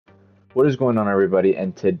What is going on, everybody?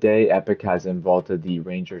 And today, Epic has invented the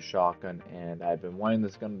Ranger shotgun, and I've been wanting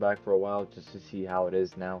this gun back for a while just to see how it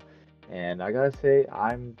is now. And I gotta say,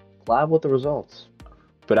 I'm glad with the results.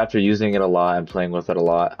 But after using it a lot and playing with it a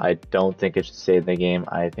lot, I don't think it should stay in the game.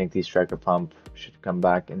 I think the Striker Pump should come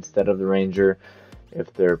back instead of the Ranger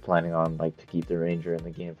if they're planning on to keep the Ranger in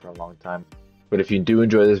the game for a long time. But if you do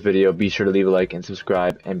enjoy this video, be sure to leave a like and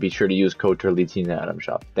subscribe, and be sure to use code TURTLETEEN in the item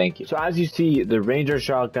shop. Thank you. So as you see, the Ranger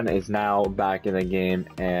shotgun is now back in the game,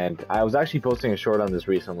 and I was actually posting a short on this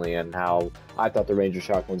recently and how I thought the Ranger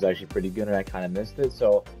shotgun was actually pretty good and I kind of missed it.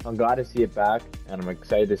 So I'm glad to see it back, and I'm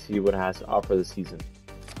excited to see what it has to offer this season.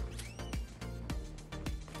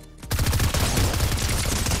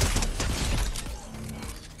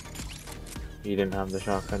 He didn't have the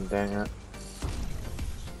shotgun, dang it.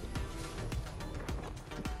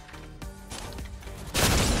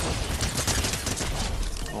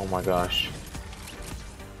 Oh my gosh.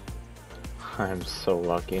 I'm so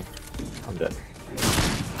lucky. I'm dead.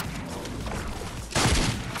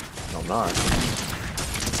 No, I'm not.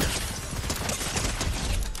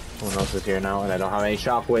 Someone else is here now, and I don't have any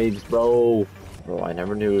shockwaves, bro. Bro, I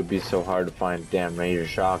never knew it would be so hard to find a damn Ranger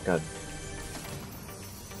shotgun.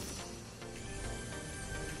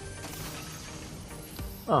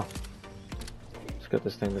 Oh. Let's get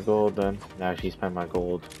this thing to gold then. Now she spent my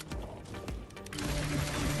gold.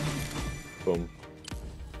 Boom.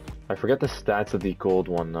 I forget the stats of the gold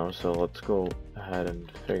one though, so let's go ahead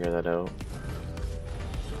and figure that out.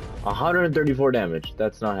 134 damage.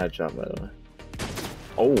 That's not headshot, by the way.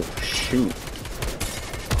 Oh, shoot.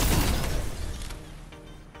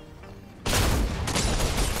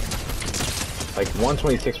 Like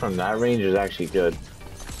 126 from that range is actually good.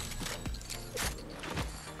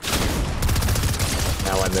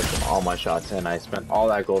 Now I missed all my shots and I spent all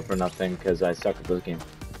that gold for nothing because I suck at this game.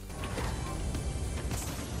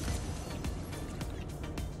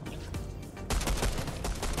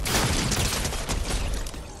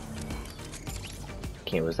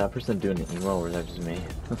 Okay, was that person doing an emo or was that just me?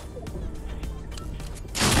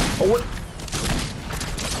 Oh, what?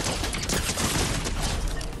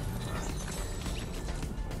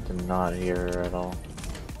 Did not hear her at all.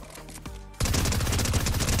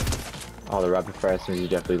 Oh, the rapid fire SMG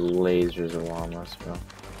definitely lasers along us, bro.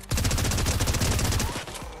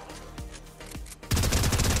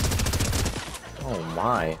 Oh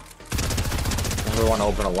my. Never want to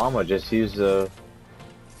open a llama, just use the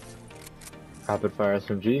rapid fire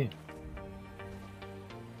SMG.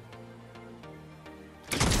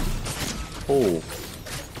 Oh.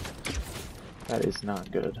 That is not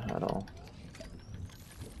good at all.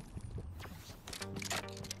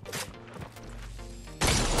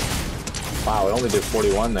 Wow, it only did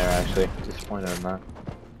 41 there actually. Disappointed in that.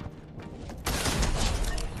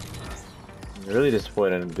 I'm really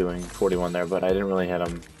disappointed in doing 41 there, but I didn't really hit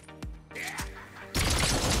him.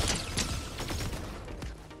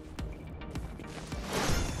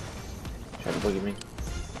 Try to boogie me.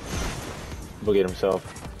 Boogied himself.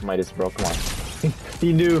 Midas, bro, come on.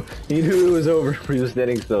 he knew it was over. He was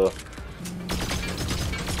standing still.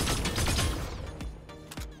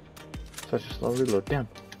 Such a slow reload, damn.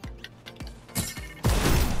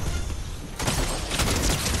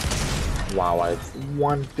 Wow, I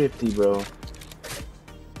 150, bro.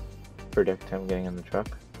 Predict him getting in the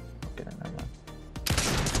truck. Okay, never mind.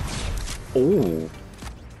 Oh.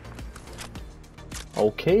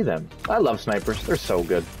 Okay then. I love snipers. They're so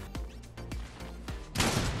good.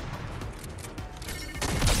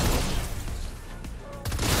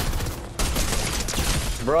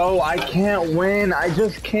 Bro, I can't win. I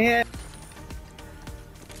just can't.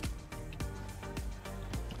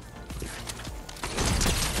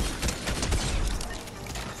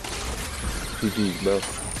 GG, bro.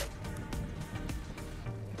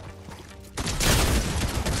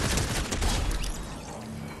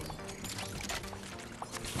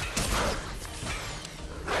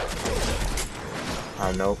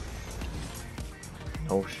 Nope.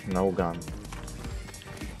 No gun.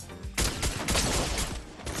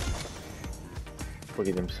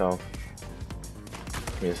 Boogied himself.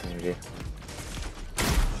 Give me this SMG.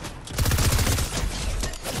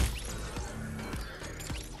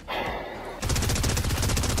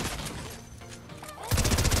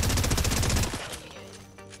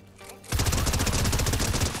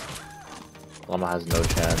 Llama has no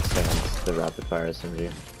chance against the rapid fire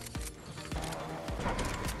SMG.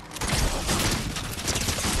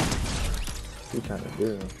 What are you trying to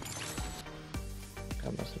do?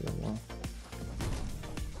 That must have been well.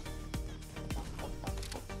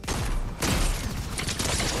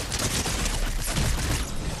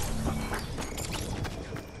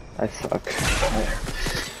 I suck.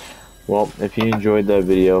 Well, if you enjoyed that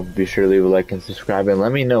video, be sure to leave a like and subscribe, and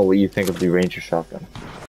let me know what you think of the Ranger shotgun.